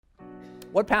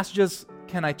what passages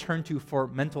can I turn to for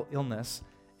mental illness,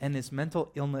 and is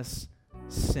mental illness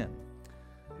sin?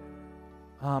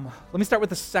 Let me start with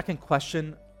the second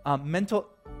question. Mental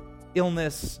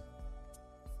illness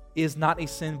is not a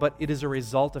sin, but it is a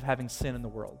result of having sin in the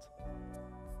world.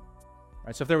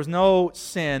 Right, so if there was no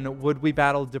sin, would we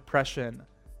battle depression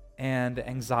and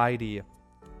anxiety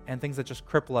and things that just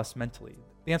cripple us mentally?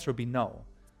 The answer would be no.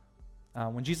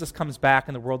 When Jesus comes back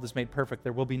and the world is made perfect,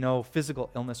 there will be no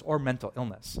physical illness or mental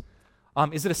illness.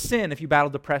 Is it a sin if you battle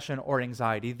depression or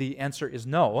anxiety? The answer is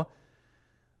no.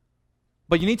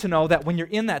 But you need to know that when you're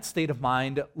in that state of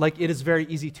mind, like, it is very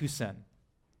easy to sin.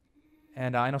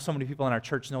 And I know so many people in our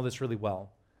church know this really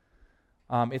well.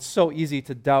 It's so easy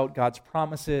to doubt God's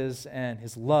promises and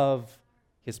His love,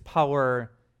 His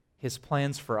power, His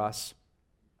plans for us.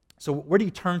 So where do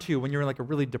you turn to when you're in like a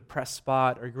really depressed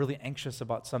spot or you're really anxious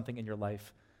about something in your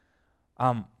life?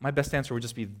 My best answer would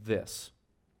just be this.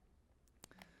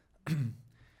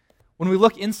 When we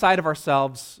look inside of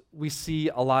ourselves, we see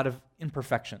a lot of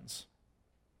imperfections.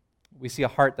 We see a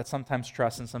heart that sometimes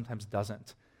trusts and sometimes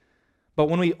doesn't. But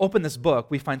when we open this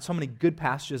book, we find so many good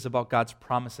passages about God's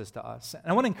promises to us. And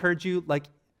I want to encourage you, like,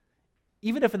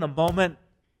 even if in the moment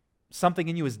something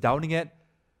in you is doubting it,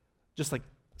 just like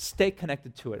stay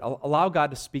connected to it. Allow God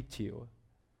to speak to you.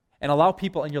 And allow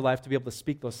people in your life to be able to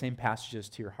speak those same passages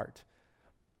to your heart.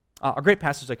 A great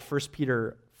passage like 1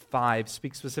 Peter 5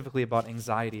 speaks specifically about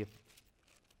anxiety.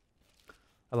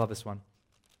 I love this one.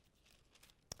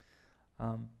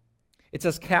 It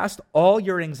says, "Cast all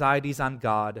your anxieties on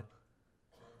God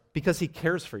because He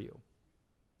cares for you."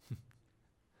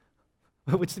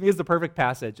 Which to me is the perfect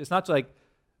passage. It's not like,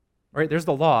 right, there's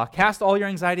the law. Cast all your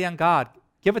anxiety on God.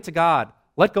 Give it to God.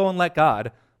 Let go and let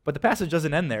God. But the passage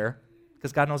doesn't end there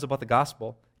because God knows about the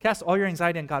gospel. Cast all your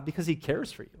anxiety on God because He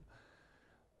cares for you.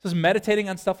 So just meditating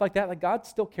on stuff like that, like, God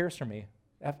still cares for me.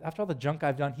 After all the junk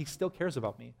I've done, He still cares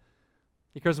about me.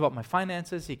 He cares about my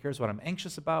finances. He cares what I'm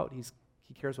anxious about.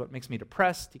 He cares what makes me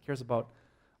depressed. He cares about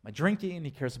my drinking.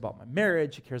 He cares about my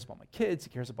marriage. He cares about my kids. He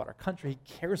cares about our country. He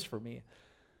cares for me.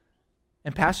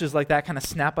 And passages like that kind of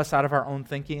snap us out of our own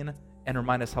thinking and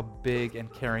remind us how big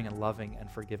and caring and loving and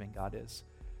forgiving God is.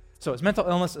 So is mental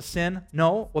illness a sin?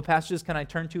 No. What passages can I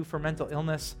turn to for mental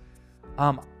illness?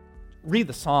 Read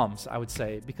the Psalms, I would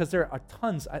say, because there are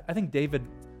tons. I think David,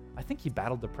 he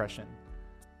battled depression.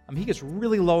 He gets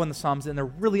really low in the Psalms, and they're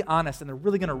really honest, and they're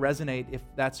really going to resonate if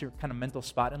that's your kind of mental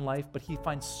spot in life, but he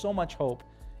finds so much hope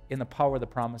in the power of the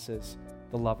promises,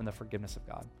 the love, and the forgiveness of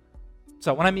God.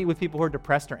 So when I meet with people who are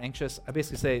depressed or anxious, I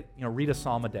basically say, read a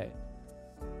psalm a day.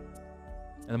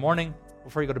 In the morning,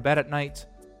 before you go to bed at night,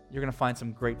 you're going to find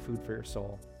some great food for your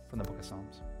soul from the book of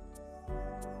Psalms.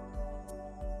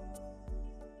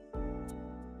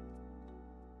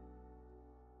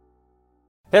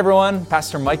 Hey everyone,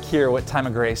 Pastor Mike here with Time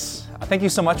of Grace. Thank you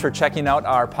so much for checking out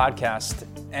our podcast,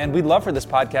 and we'd love for this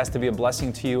podcast to be a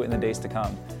blessing to you in the days to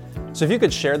come. So if you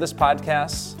could share this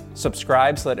podcast,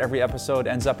 subscribe so that every episode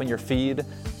ends up in your feed,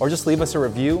 or just leave us a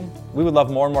review, we would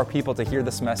love more and more people to hear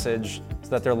this message so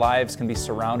that their lives can be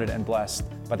surrounded and blessed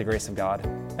by the grace of God.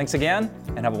 Thanks again,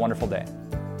 and have a wonderful day.